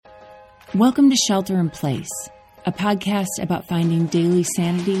Welcome to Shelter in Place, a podcast about finding daily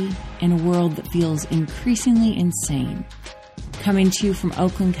sanity in a world that feels increasingly insane. Coming to you from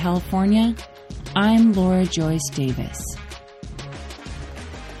Oakland, California, I'm Laura Joyce Davis.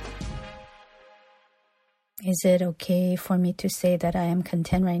 Is it okay for me to say that I am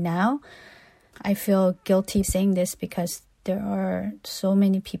content right now? I feel guilty saying this because there are so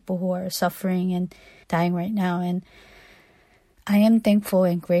many people who are suffering and dying right now, and I am thankful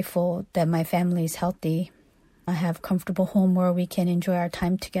and grateful that my family is healthy. I have a comfortable home where we can enjoy our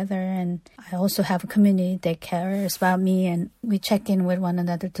time together, and I also have a community that cares about me, and we check in with one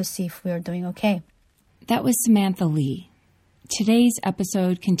another to see if we are doing okay. That was Samantha Lee. Today's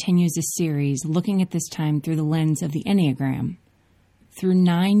episode continues a series looking at this time through the lens of the Enneagram, through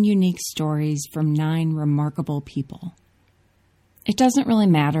 9 unique stories from 9 remarkable people. It doesn't really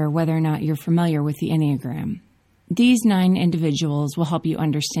matter whether or not you're familiar with the Enneagram. These 9 individuals will help you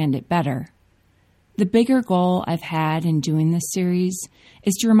understand it better. The bigger goal I've had in doing this series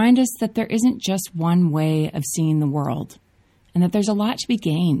is to remind us that there isn't just one way of seeing the world, and that there's a lot to be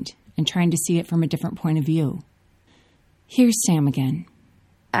gained in trying to see it from a different point of view. Here's Sam again.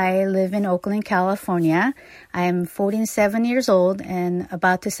 I live in Oakland, California. I am 47 years old and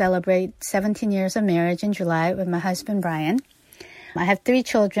about to celebrate 17 years of marriage in July with my husband, Brian. I have 3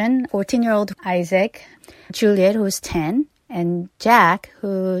 children, 14-year-old Isaac, Juliet, who's 10, and Jack,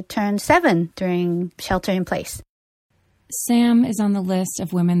 who turned 7 during Shelter in Place. Sam is on the list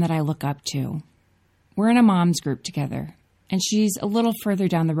of women that I look up to. We're in a mom's group together, and she's a little further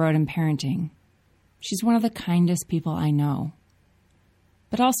down the road in parenting. She's one of the kindest people I know.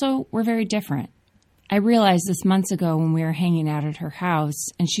 But also, we're very different. I realized this months ago when we were hanging out at her house,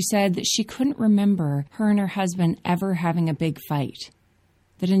 and she said that she couldn't remember her and her husband ever having a big fight.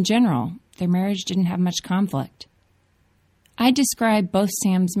 That in general, their marriage didn't have much conflict. I describe both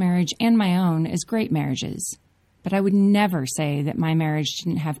Sam's marriage and my own as great marriages, but I would never say that my marriage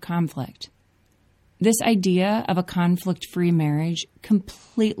didn't have conflict. This idea of a conflict-free marriage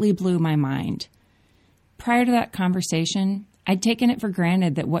completely blew my mind. Prior to that conversation, I'd taken it for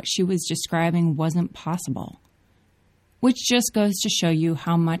granted that what she was describing wasn't possible, which just goes to show you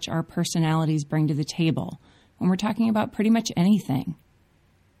how much our personalities bring to the table when we're talking about pretty much anything.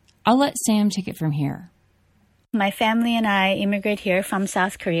 I'll let Sam take it from here. My family and I immigrated here from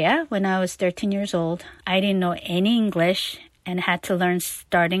South Korea when I was 13 years old. I didn't know any English and had to learn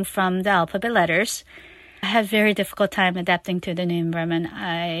starting from the alphabet letters. I had a very difficult time adapting to the new environment.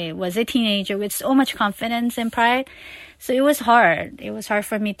 I was a teenager with so much confidence and pride. So it was hard. It was hard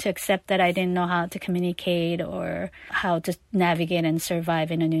for me to accept that I didn't know how to communicate or how to navigate and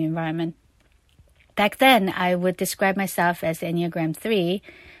survive in a new environment. Back then, I would describe myself as Enneagram 3,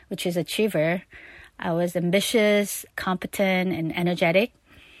 which is achiever. I was ambitious, competent, and energetic.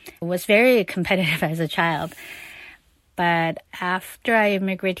 I was very competitive as a child. But after I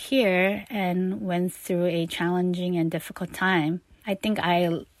immigrated here and went through a challenging and difficult time, I think I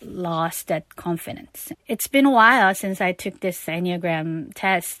lost that confidence. It's been a while since I took this Enneagram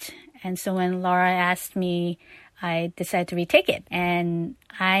test. And so when Laura asked me, I decided to retake it. And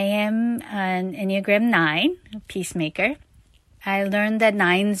I am an Enneagram 9, a peacemaker. I learned that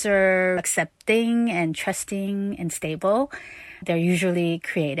 9s are accepting and trusting and stable. They're usually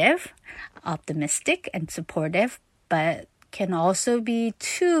creative, optimistic, and supportive, but can also be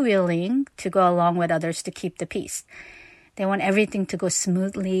too willing to go along with others to keep the peace. They want everything to go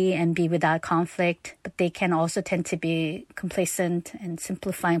smoothly and be without conflict, but they can also tend to be complacent and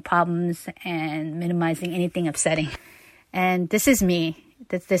simplifying problems and minimizing anything upsetting. And this is me.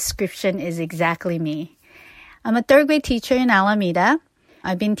 The description is exactly me. I'm a 3rd grade teacher in Alameda.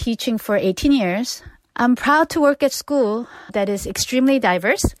 I've been teaching for 18 years. I'm proud to work at school that is extremely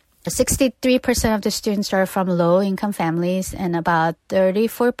diverse. 63% of the students are from low-income families, and about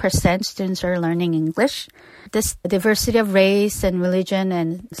 34% students are learning English. This diversity of race and religion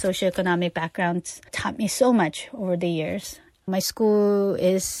and socioeconomic backgrounds taught me so much over the years. My school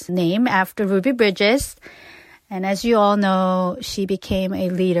is named after Ruby Bridges, and as you all know, she became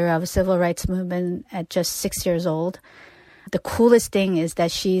a leader of the civil rights movement at just 6 years old. The coolest thing is that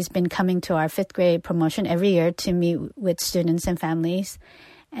she's been coming to our 5th grade promotion every year to meet with students and families.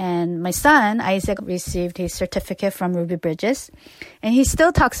 And my son, Isaac, received his certificate from Ruby Bridges, and he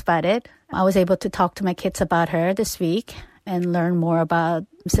still talks about it. I was able to talk to my kids about her this week and learn more about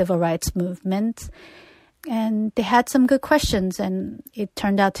civil rights movement. And they had some good questions, and it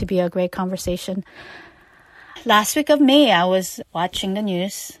turned out to be a great conversation. Last week of May, I was watching the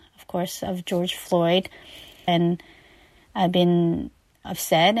news, of course, of George Floyd, and I've been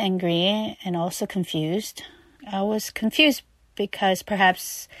upset, angry, and also confused. I was confused because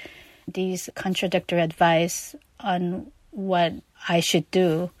perhaps these contradictory advice on what I should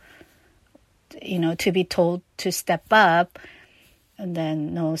do, to be told to step up and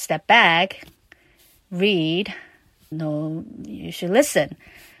then no, step back, read, no, you should listen.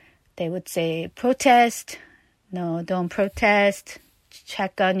 They would say protest, no, don't protest,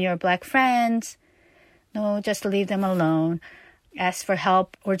 check on your Black friends, no, just leave them alone, ask for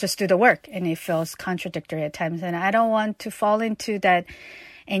help, or just do the work. And it feels contradictory at times. And I don't want to fall into that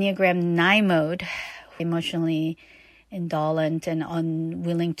Enneagram 9 mode, emotionally indolent and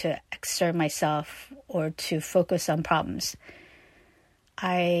unwilling to exert myself or to focus on problems.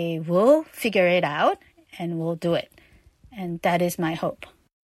 I will figure it out and will do it. And that is my hope.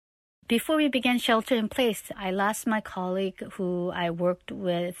 Before we began Shelter in Place, I lost my colleague who I worked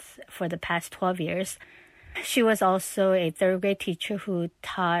with for the past 12 years. She was also a third grade teacher who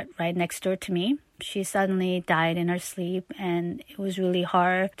taught right next door to me. She suddenly died in her sleep, and it was really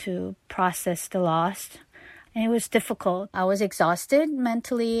hard to process the loss. And it was difficult. I was exhausted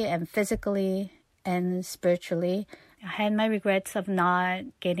mentally and physically and spiritually. I had my regrets of not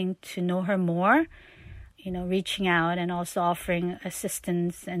getting to know her more, reaching out and also offering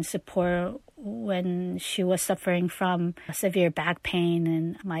assistance and support when she was suffering from severe back pain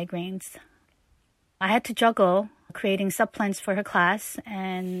and migraines. I had to juggle creating subplans for her class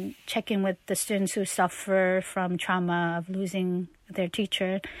and checking with the students who suffer from trauma of losing their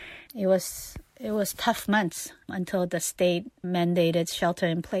teacher. It was tough months until the state mandated shelter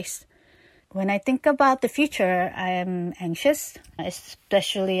in place. When I think about the future, I am anxious,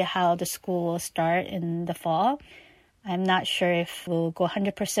 especially how the school will start in the fall. I'm not sure if we'll go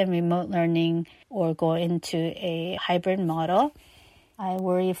 100% remote learning or go into a hybrid model. I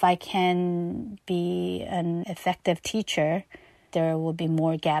worry if I can be an effective teacher, there will be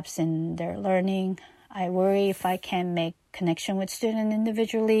more gaps in their learning. I worry if I can make connection with students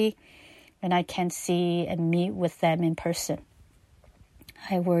individually and I can see and meet with them in person.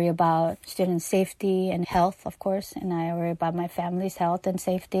 I worry about student safety and health, of course, and I worry about my family's health and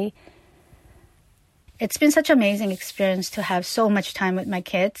safety. It's been such an amazing experience to have so much time with my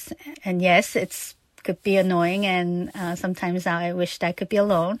kids. And yes, it could be annoying, and sometimes I wished I could be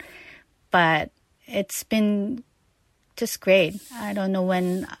alone. But it's been just great. I don't know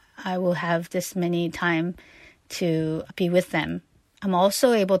when I will have this many time to be with them. I'm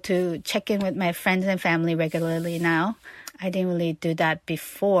also able to check in with my friends and family regularly now. I didn't really do that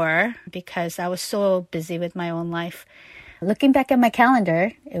before because I was so busy with my own life. Looking back at my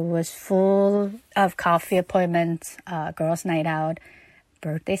calendar, it was full of coffee appointments, girls' night out,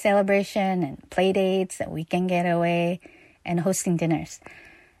 birthday celebration, and play dates, and weekend getaway, and hosting dinners.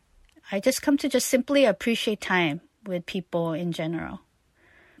 I just come to just simply appreciate time with people in general.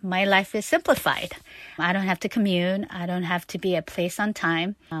 My life is simplified. I don't have to commute. I don't have to be at place on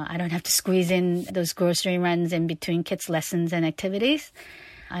time. I don't have to squeeze in those grocery runs in between kids' lessons and activities.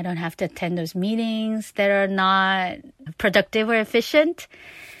 I don't have to attend those meetings that are not productive or efficient.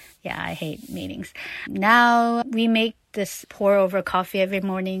 Yeah, I hate meetings. Now we make this pour over coffee every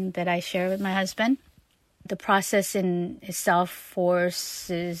morning that I share with my husband. The process in itself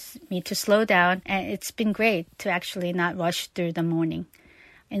forces me to slow down, and it's been great to actually not rush through the morning.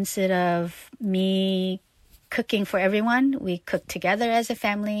 Instead of me cooking for everyone, we cook together as a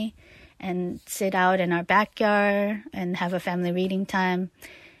family and sit out in our backyard and have a family reading time.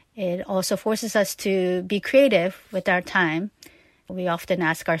 It also forces us to be creative with our time. We often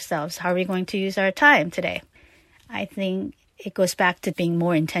ask ourselves, how are we going to use our time today? I think it goes back to being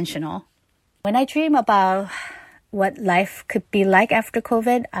more intentional. When I dream about what life could be like after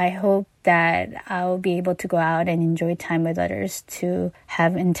COVID, I hope that I'll be able to go out and enjoy time with others, to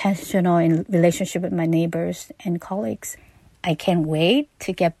have intentional relationship with my neighbors and colleagues. I can't wait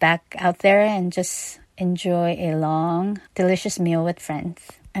to get back out there and just enjoy a long, delicious meal with friends.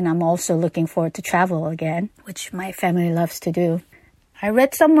 And I'm also looking forward to travel again, which my family loves to do. I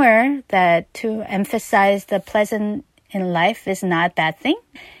read somewhere that to emphasize the pleasant in life is not a bad thing.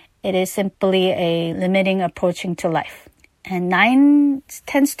 It is simply a limiting approaching to life. And 9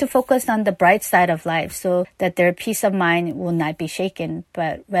 tends to focus on the bright side of life so that their peace of mind will not be shaken.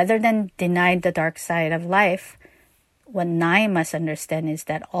 But rather than deny the dark side of life, what 9 must understand is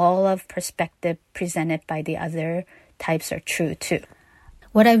that all of perspective presented by the other types are true too.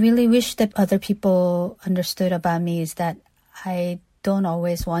 What I really wish that other people understood about me is that I don't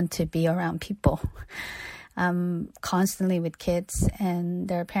always want to be around people. Constantly with kids and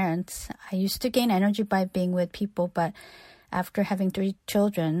their parents. I used to gain energy by being with people, but after having 3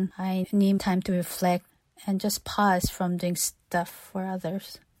 children, I need time to reflect and just pause from doing stuff for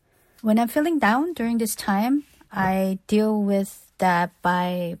others. When I'm feeling down during this time, I deal with that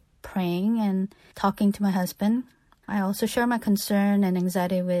by praying and talking to my husband. I also share my concern and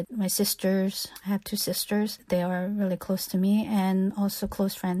anxiety with my sisters. I have 2 sisters. They are really close to me and also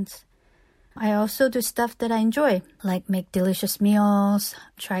close friends. I also do stuff that I enjoy, like make delicious meals,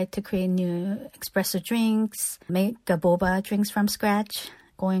 try to create new espresso drinks, make boba drinks from scratch,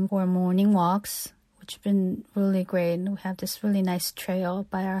 going for morning walks, which have been really great. We have this really nice trail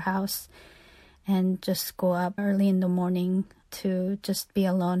by our house and just go up early in the morning to just be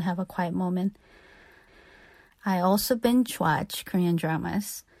alone, have a quiet moment. I also binge watch Korean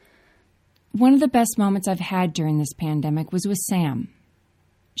dramas. One of the best moments I've had during this pandemic was with Sam.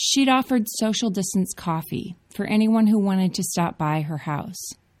 She'd offered social distance coffee for anyone who wanted to stop by her house.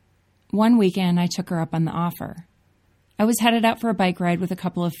 One weekend, I took her up on the offer. I was headed out for a bike ride with a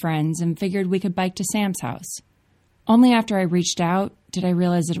couple of friends and figured we could bike to Sam's house. Only after I reached out did I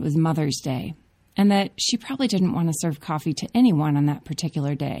realize that it was Mother's Day and that she probably didn't want to serve coffee to anyone on that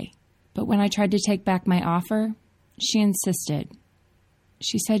particular day. But when I tried to take back my offer, she insisted.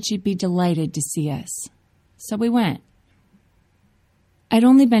 She said she'd be delighted to see us. So we went. I'd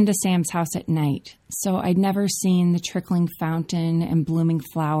only been to Sam's house at night, so I'd never seen the trickling fountain and blooming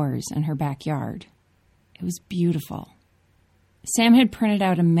flowers in her backyard. It was beautiful. Sam had printed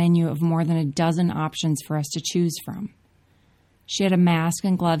out a menu of more than a dozen options for us to choose from. She had a mask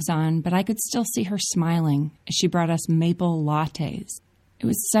and gloves on, but I could still see her smiling as she brought us maple lattes. It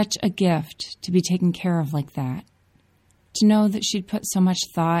was such a gift to be taken care of like that, to know that she'd put so much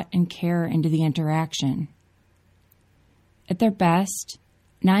thought and care into the interaction. At their best,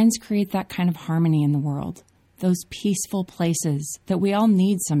 Nines create that kind of harmony in the world, those peaceful places that we all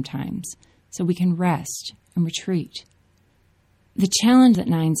need sometimes so we can rest and retreat. The challenge that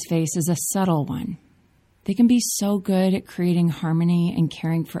Nines face is a subtle one. They can be so good at creating harmony and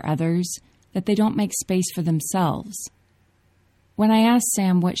caring for others that they don't make space for themselves. When I asked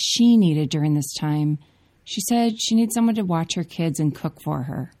Sam what she needed during this time, she said she needs someone to watch her kids and cook for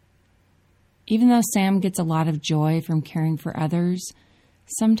her. Even though Sam gets a lot of joy from caring for others,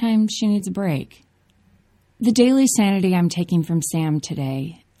 sometimes she needs a break. The daily sanity I'm taking from Sam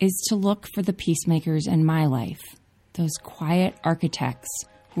today is to look for the peacemakers in my life, those quiet architects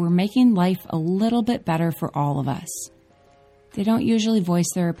who are making life a little bit better for all of us. They don't usually voice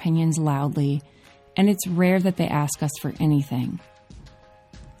their opinions loudly, and it's rare that they ask us for anything.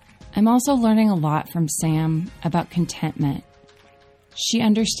 I'm also learning a lot from Sam about contentment. She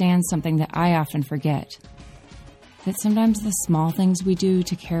understands something that I often forget, that sometimes the small things we do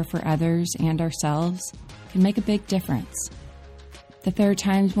to care for others and ourselves can make a big difference. That there are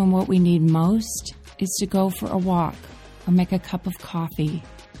times when what we need most is to go for a walk or make a cup of coffee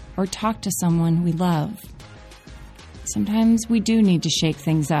or talk to someone we love. Sometimes we do need to shake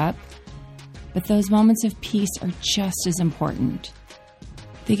things up, but those moments of peace are just as important.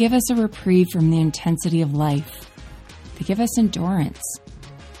 They give us a reprieve from the intensity of life. They give us endurance.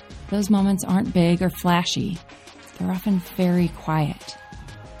 Those moments aren't big or flashy. They're often very quiet.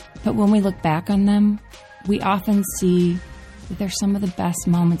 But when we look back on them, we often see that they're some of the best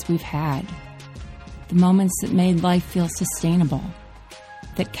moments we've had. The moments that made life feel sustainable,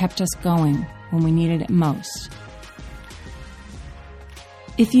 that kept us going when we needed it most.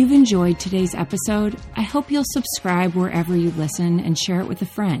 If you've enjoyed today's episode, I hope you'll subscribe wherever you listen and share it with a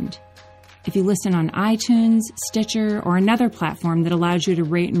friend. If you listen on iTunes, Stitcher, or another platform that allows you to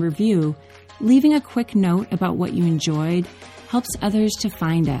rate and review, leaving a quick note about what you enjoyed helps others to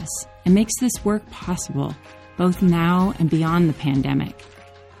find us and makes this work possible, both now and beyond the pandemic.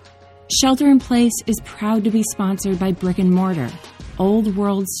 Shelter in Place is proud to be sponsored by Brick and Mortar, old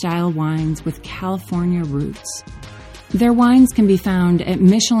world-style wines with California roots. Their wines can be found at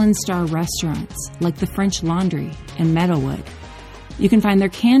Michelin star restaurants like the French Laundry and Meadowwood. You can find their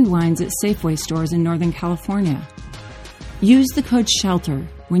canned wines at Safeway stores in Northern California. Use the code SHELTER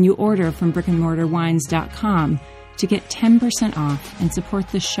when you order from brickandmortarwines.com to get 10% off and support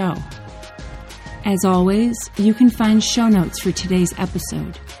the show. As always, you can find show notes for today's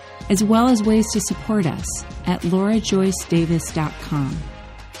episode, as well as ways to support us at laurajoycedavis.com.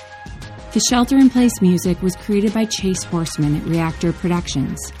 The Shelter in Place music was created by Chase Horseman at Reactor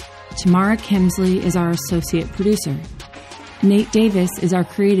Productions. Tamara Kemsley is our associate producer. Nate Davis is our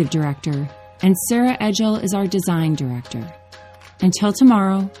creative director, and Sarah Edgell is our design director. Until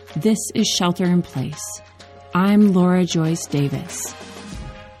tomorrow, this is Shelter in Place. I'm Laura Joyce Davis.